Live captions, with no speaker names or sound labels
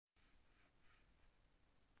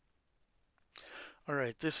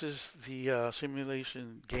Alright, this is the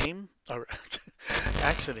simulation game, or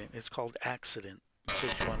accident. It's called Accident, in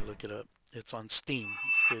case you want to look it up. It's on Steam.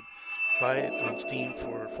 You could buy it on Steam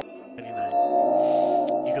for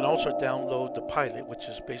 $4.99. You can also download the pilot, which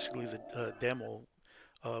is basically the demo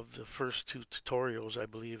of the first two tutorials, I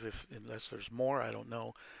believe, if unless there's more, I don't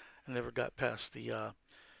know. I never got past the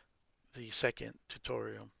second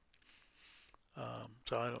tutorial.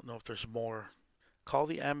 So I don't know if there's more. Call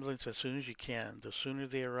the ambulance as soon as you can. The sooner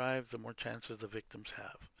they arrive, the more chances the victims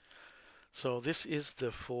have. So this is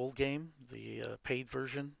the full game, the paid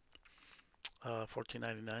version,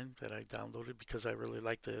 $14.99 that I downloaded because I really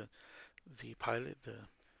like the pilot, the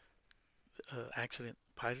accident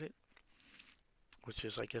pilot, which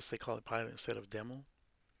is, I guess they call it pilot instead of demo.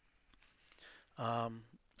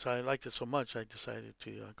 So I liked it so much I decided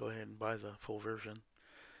to go ahead and buy the full version.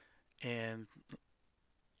 And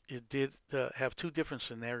it did have two different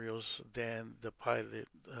scenarios than the pilot.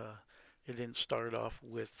 It didn't start off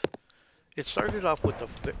with. It started off with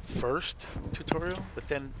the first tutorial, but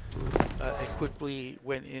then it quickly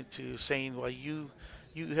went into saying, well, you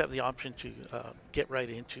have the option to get right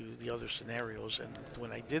into the other scenarios. And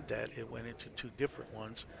when I did that, it went into two different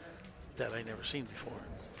ones that I never seen before.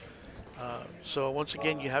 So once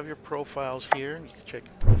again, you have your profiles here. You can check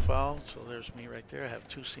your profile. So there's me right there. I have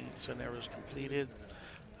two scenarios completed.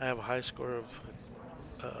 I have a high score of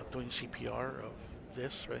doing CPR of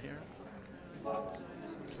this right here.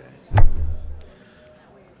 Okay.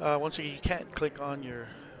 Once again, you can't click on your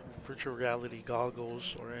virtual reality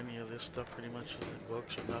goggles or any of this stuff pretty much,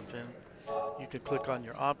 books or nothing. You can click on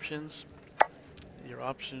your options. Your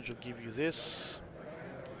options will give you this.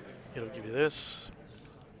 It'll give you this.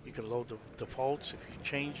 You can load the defaults if you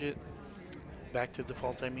change it. Back to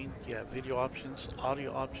default, I mean. You have video options,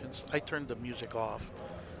 audio options. I turned the music off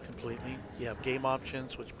completely. You have game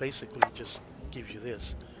options, which basically just gives you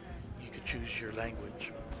this. You can choose your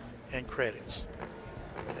language and credits.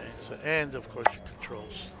 Okay, so, and of course your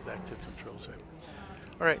controls. Back to controls there.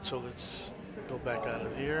 Alright, so let's go back out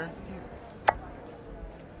of here.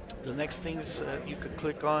 The next things you could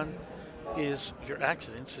click on is your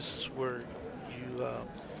accidents. This is where you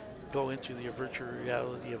go into the virtual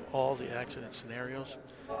reality of all the accident scenarios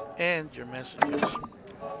and your messages.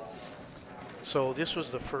 So this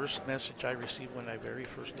was the first message I received when I very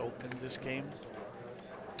first opened this game.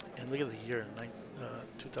 And look at the year,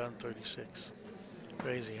 2036.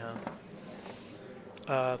 Crazy,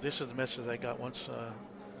 huh? This is the message I got once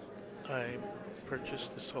I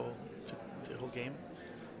purchased the whole game.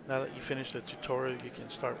 Now that you finish the tutorial, you can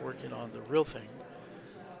start working on the real thing.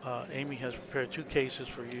 Amy has prepared 2 cases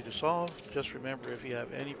for you to solve. Just remember, if you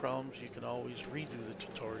have any problems, you can always redo the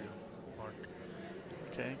tutorial. Mark.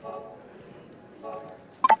 Okay?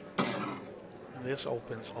 And this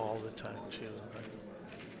opens all the time, too.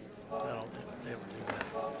 I don't ever do that.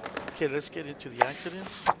 Okay, let's get into the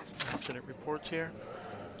accidents. Accident reports here.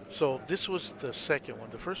 So this was the second one.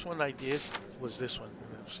 The first one I did was this one.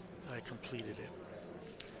 I completed it.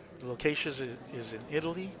 The location is in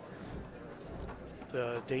Italy.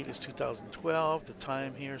 The date is 2012. The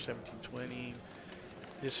time here, 1720.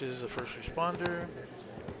 This is the first responder.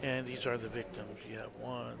 And these are the victims. You have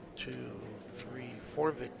 1, 2, 3,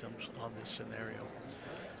 4 victims on this scenario.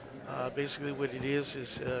 Basically what it is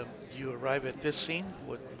you arrive at this scene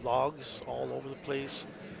with logs all over the place.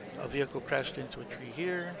 A vehicle crashed into a tree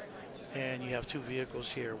here, and you have 2 vehicles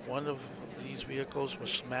here. One of these vehicles was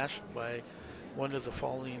smashed by one of the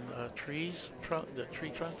falling the tree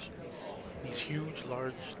trunks. These huge,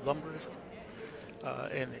 large lumber,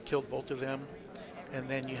 and it killed both of them. And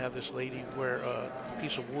then you have this lady where a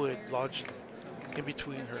piece of wood lodged in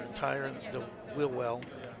between her tire and the wheel well,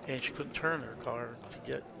 and she couldn't turn her car to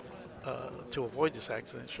get to avoid this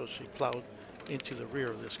accident, so she plowed into the rear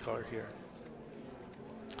of this car here.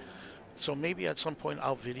 So maybe at some point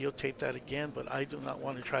I'll videotape that again, but I do not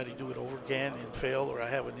want to try to do it over again and fail, or I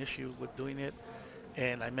have an issue with doing it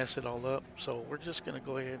and I mess it all up. So we're just going to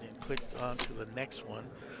go ahead and click on to the next one.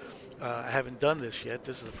 I haven't done this yet.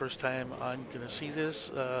 This is the first time I'm going to see this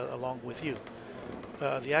along with you.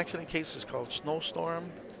 The accident case is called Snowstorm.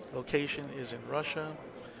 Location is in Russia.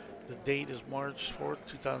 The date is March 4th,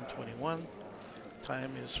 2021.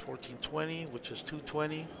 Time is 14:20, which is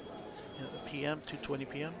 2:20 p.m., 2:20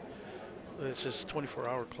 p.m. This is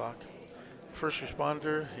 24-hour clock. First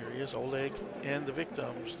responder, here he is, Oleg, and the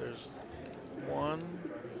victims. There's 1,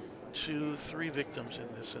 2, 3 victims in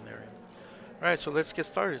this scenario. All right, so let's get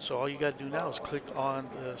started. So all you got to do now is click on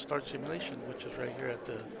the Start Simulation, which is right here at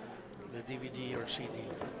the DVD or CD.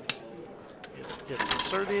 It gets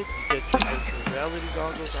inserted, you get your virtual reality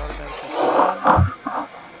goggles automatically put on,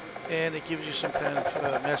 and it gives you some kind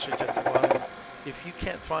of message at the bottom. If you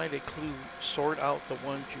can't find a clue, sort out the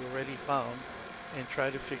ones you already found and try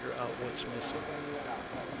to figure out what's missing.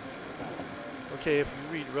 Okay, if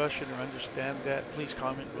you read Russian or understand that, please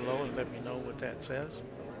comment below and let me know what that says.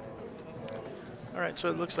 Alright, so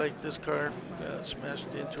it looks like this car smashed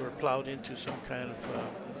into or plowed into some kind of,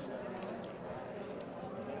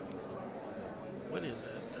 what is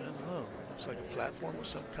that? I don't know. Looks like a platform of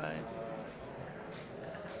some kind.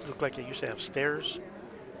 Looked like it used to have stairs.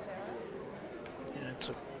 Yeah, it's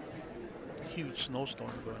a huge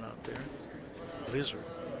snowstorm going out there. Blizzard.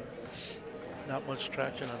 Not much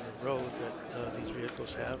traction on the road that these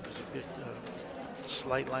vehicles have. There's a big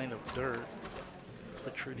slight line of dirt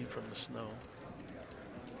protruding from the snow.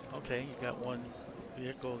 Okay, you got one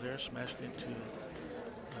vehicle there smashed into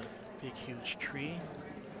a big huge tree.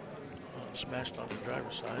 Smashed on the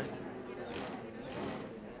driver's side.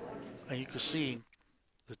 And you can see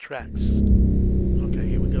the tracks. Okay,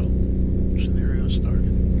 here we go. Scenario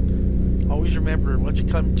started. Always remember, once you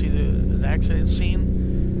come to an accident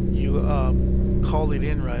scene, you call it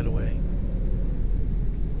in right away.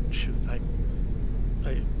 Shoot, I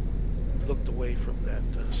looked away from that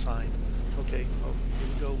sign. Okay, oh, here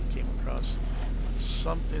we go. We came across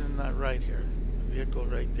something not right here. A vehicle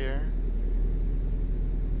right there.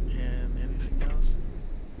 And anything else?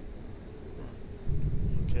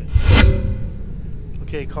 Okay.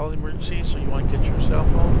 Okay, call emergency. So you want to get your cell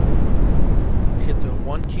phone. Hit the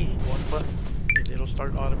one key, one button, and it'll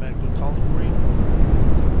start automatically calling for you.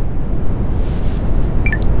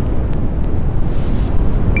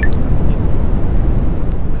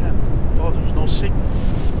 What happened? Oh, there's no signal.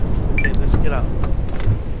 Okay, let's get out.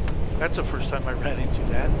 That's the first time I ran into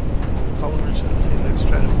that. Call emergency. Okay, let's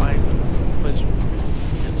try to find a place where we can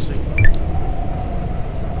get signal.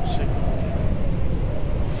 Signal. Okay.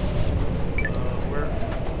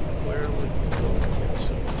 Where would we go to get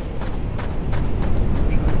signal?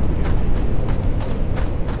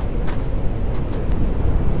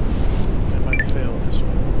 I might fail this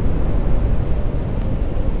one.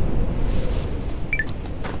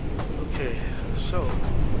 Okay, so.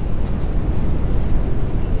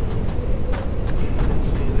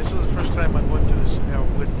 Time I'm going through this now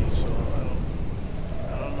with you, so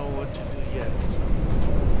I don't know what to do yet. So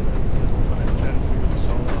I'm trying to figure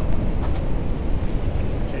this all out.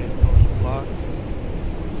 Okay, door's blocked.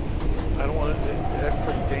 I don't want to. That's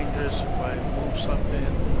pretty dangerous if I move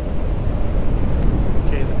something.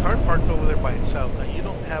 Okay, the car parked over there by itself. Now you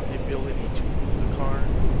don't have the ability to move the car.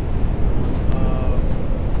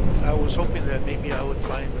 I was hoping that maybe I would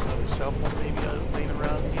find another cell phone maybe laying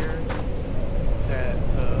around here that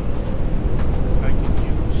I can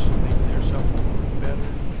use. Maybe their cell phone would work better.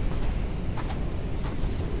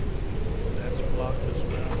 That's blocked as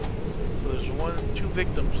well. So there's two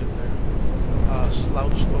victims in there.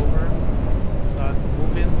 Slouched over, not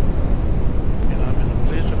moving. And I'm in a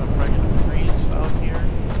blizzard. I'm probably going to freeze out here.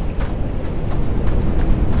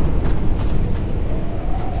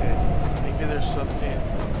 Okay, maybe there's something.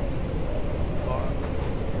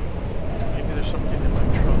 Maybe there's something in my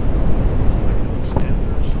truck. Like an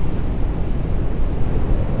extender or something.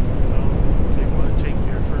 Okay, you want to take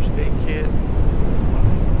your first aid kit.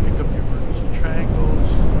 Pick up your emergency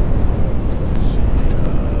triangles. Let's see,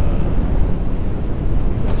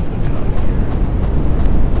 let's put it out here.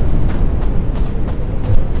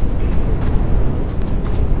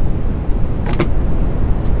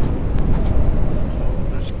 So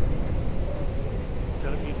there's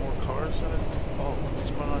gotta be more cars on it. Oh,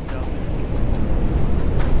 what's going on down there?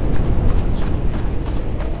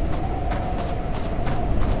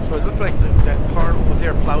 So it looked like that car over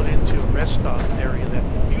there plowed into a rest stop area that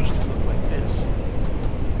used to look like this.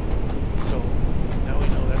 So now we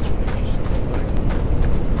know that's what it used to look like.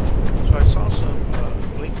 So I saw some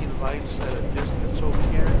blinking lights at a distance over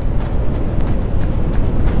here.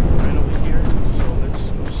 Right over here. So let's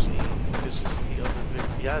go see if this is the other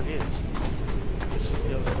victim. Yeah, it is. This is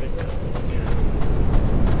the other victim over here.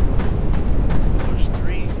 There's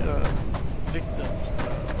three victims,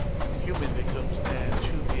 human victims, and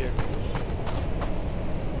two vehicles.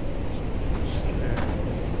 So you can see there.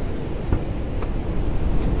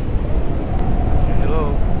 Okay, hello.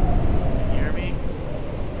 Can you hear me?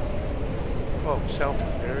 Oh, cell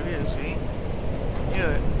phone. There it is, see? Yeah,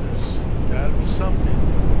 there's gotta be something.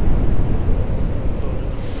 So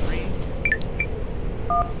there's three.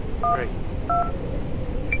 Great.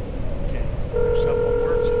 Okay, your cell phone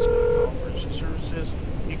works. It's going to call emergency services.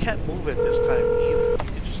 You can't move at this time either. You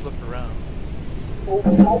can just look around.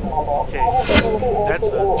 Okay, that's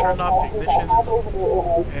turn off the ignition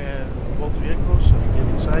and both vehicles. So get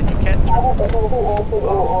inside. You can't turn.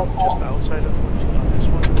 Just outside of on this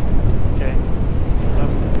one. Okay.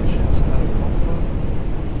 Enough ignitions, not a bumper.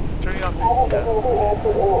 Turning off the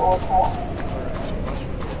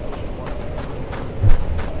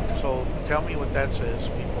Alright, so tell me what that says,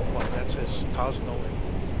 people. What that says, Tosno and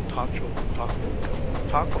Tacho,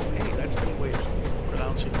 Taco. Hey, that's a new way of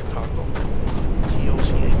pronouncing taco.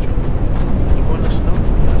 T-O-C-H-O. You want to snow?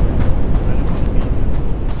 Yeah. I don't want to be in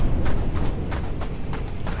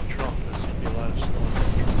Trump. There's going to be a lot of snow.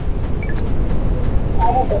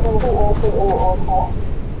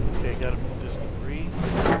 Okay, gotta move this debris.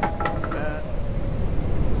 That.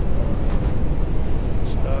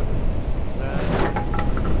 Stuck. That.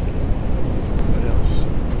 What else?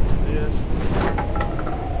 This.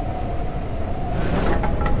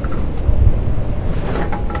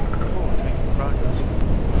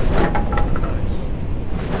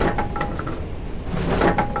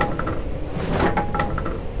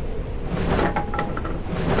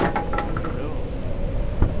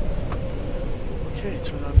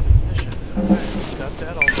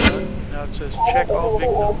 Check all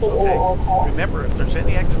victims. Okay. Remember, if there's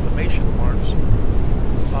any exclamation marks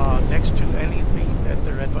next to anything that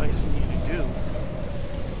they're advising you to do,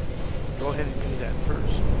 go ahead and do that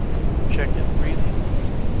first. Check and breathing.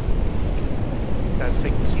 Gotta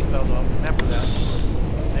take the seatbelt off. Remember that.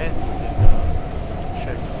 Then you can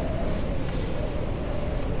check.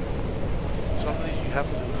 Some of these you have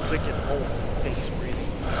to click and hold. Face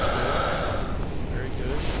breathing. That's good. Very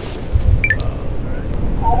good.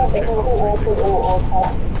 Check all three things.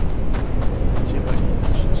 Let's see if I can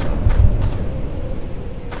finish this up.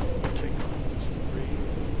 Take off this debris.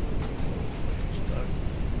 Stuck.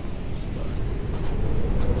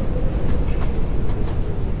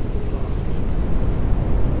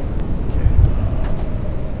 Okay.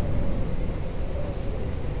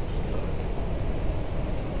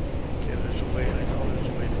 Okay, there's a way. I know there's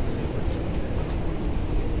a way to maneuver this. Okay.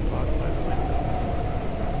 Blocked by the window.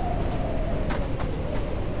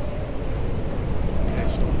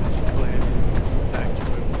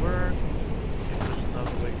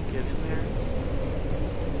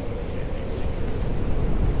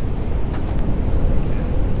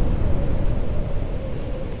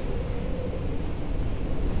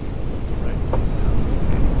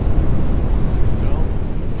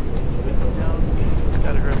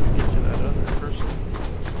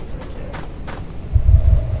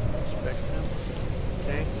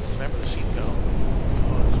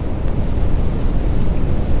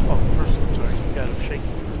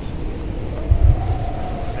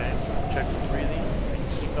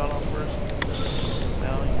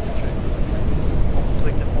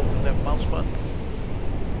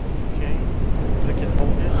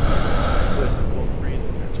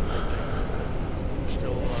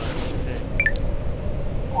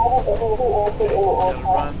 Okay, gotta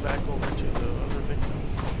run back over to the other victim.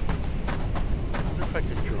 I wonder if I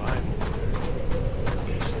could drive over there.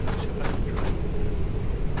 Let's see if I can drive over there.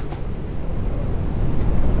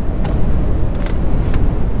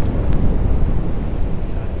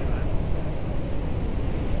 Can I drive over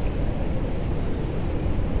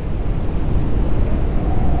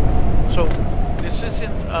there? So, this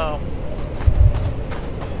isn't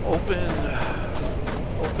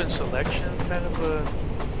open selection kind of a.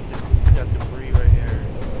 Got debris right here.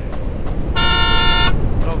 Okay.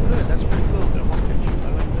 Oh, good. That's pretty cool. That won't catch you. I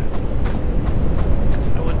like that.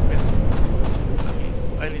 I wouldn't been. I mean,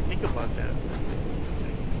 I didn't think about that.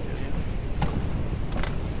 Okay, get in.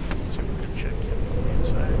 So we can check in on the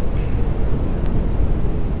inside.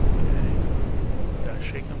 Okay. Gotta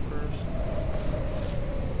shake them first.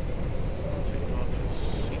 Take off his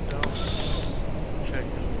seatbelt. Check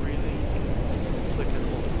his breathing. Click and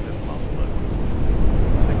hold the mouse button.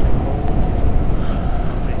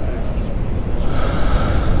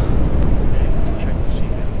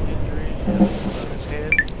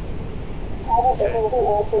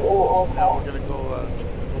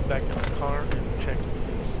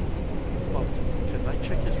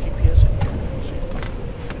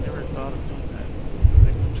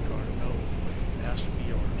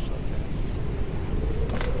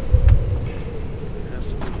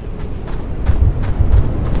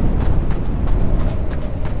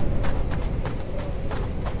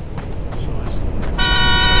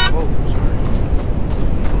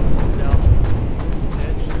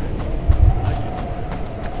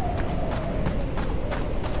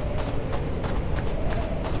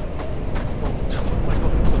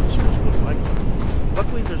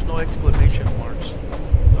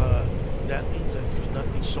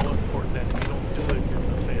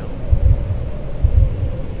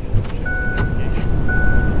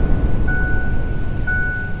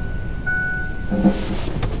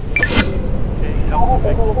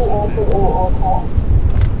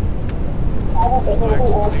 There's no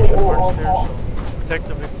exclamation marks there, so protect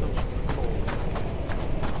the victims from the cold.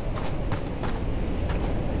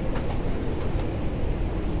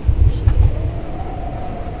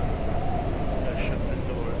 Gotta shut the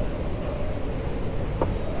door.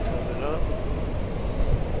 Close it up.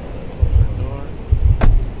 Close the door.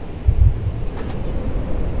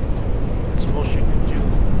 That's the most you can do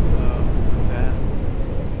with that.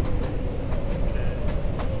 Okay.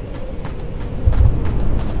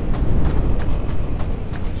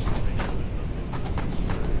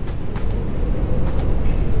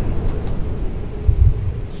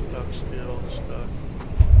 Stuck still, stuck.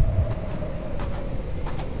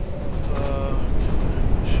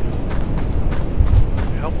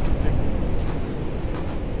 Help the victim.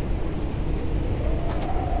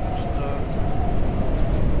 Stuck.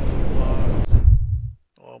 Locked.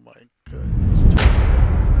 Oh my goodness.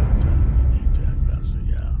 You need to act faster,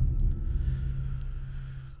 yeah.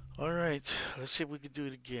 Alright, let's see if we can do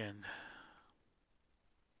it again.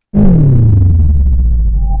 Let's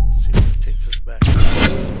see if it takes us back.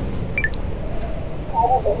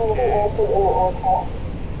 Okay. Help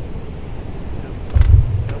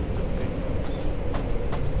the victim.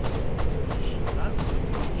 Not really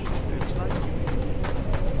much. It's not giving me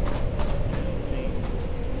anything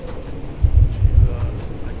to,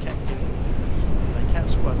 I can't get in there. I can't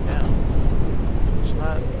squat down. It's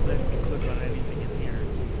not letting me click on anything in here.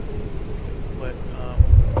 But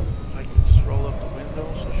I can just roll up the window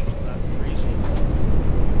so she's not freezing.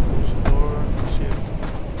 Close the door, see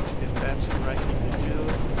if that's the right thing to do.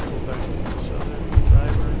 Go back to this other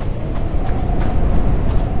driver.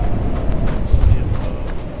 See if the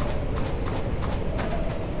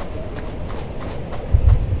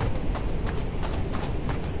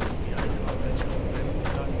icon that's going to let me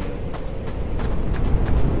talk to you.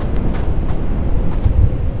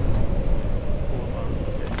 Pull them on,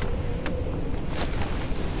 okay.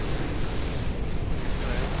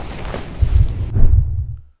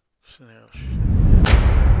 Scenario shit.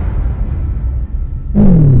 I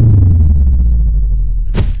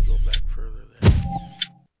need to go back further then.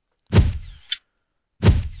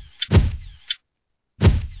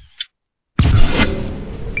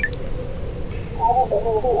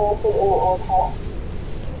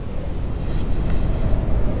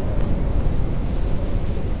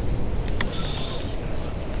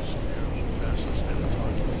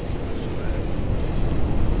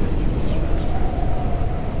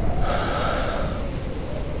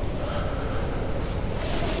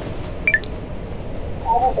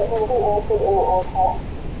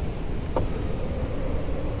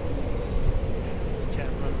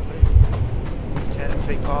 Can't run away. Can't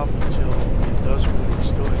take off until it does what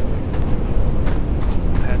it's doing.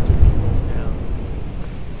 It had to be moved down.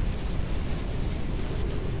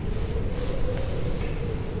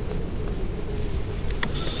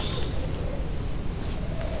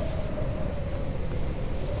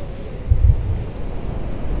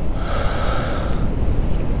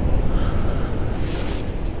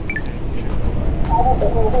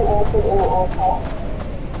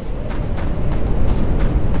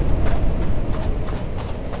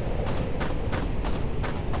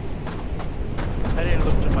 I didn't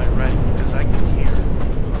look to my right because I could hear the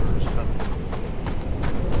cars coming.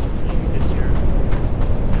 So you could hear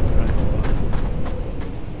them driving by.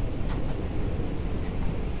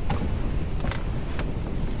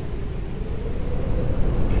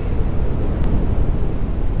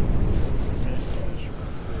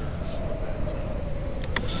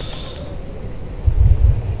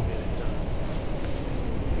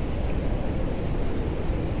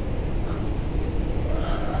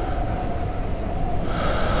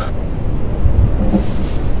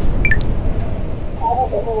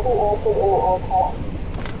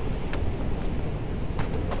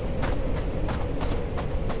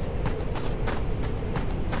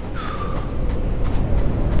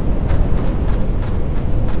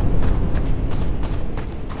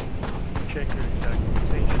 Check your exact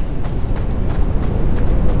location.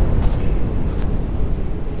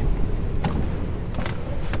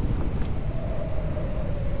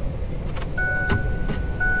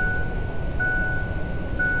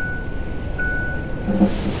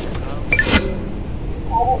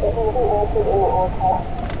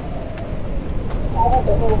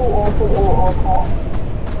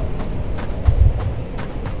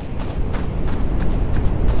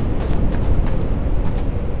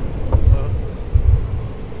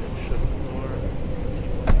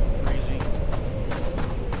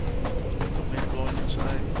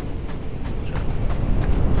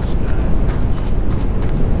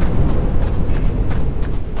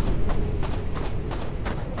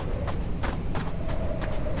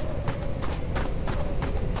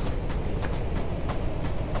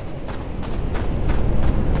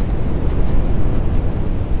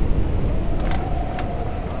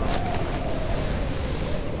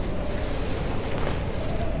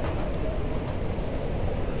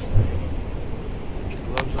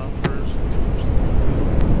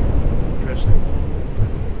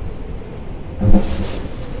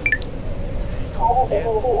 And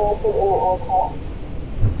well,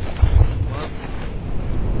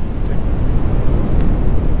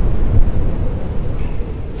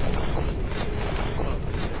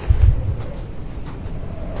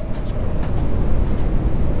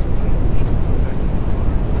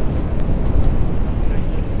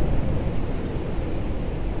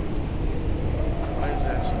 why is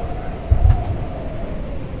that so bad?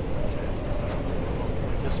 Okay, I don't know. Oh,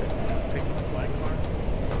 I guess I can take it to my car.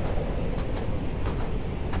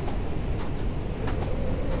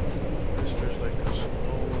 There's like a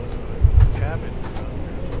small cabin down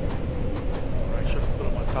there. Or I should have put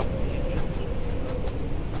them on top of the engine.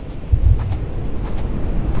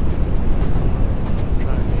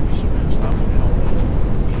 Try maybe somebody to stop and help me.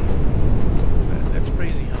 That's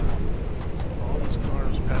crazy, huh? All these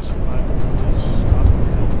cars passing by, nobody's stopping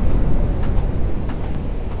to help. It's,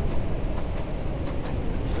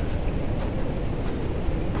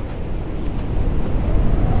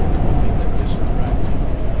 hoping that this is right to my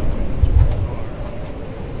car.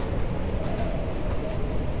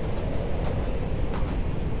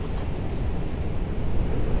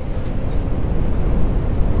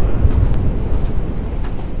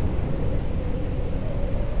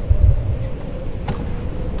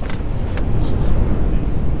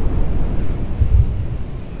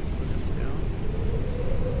 This is put him down.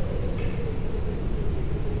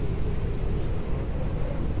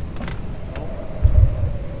 Nope.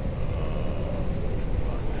 Come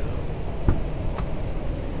on now.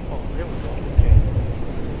 Oh, there we go. Okay.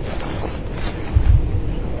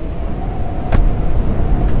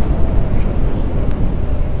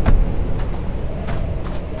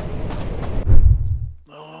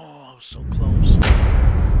 Oh, I was so close.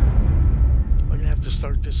 I'm gonna have to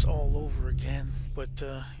start this all over again, but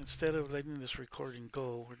instead of letting this recording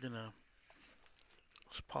go, we're gonna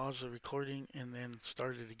pause the recording and then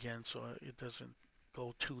start it again so it doesn't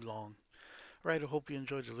go too long. All right, I hope you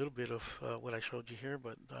enjoyed a little bit of what I showed you here,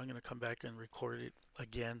 but I'm gonna come back and record it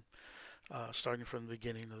again, starting from the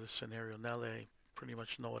beginning of the scenario. Now that I pretty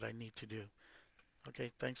much know what I need to do.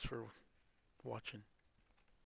 Okay, thanks for watching.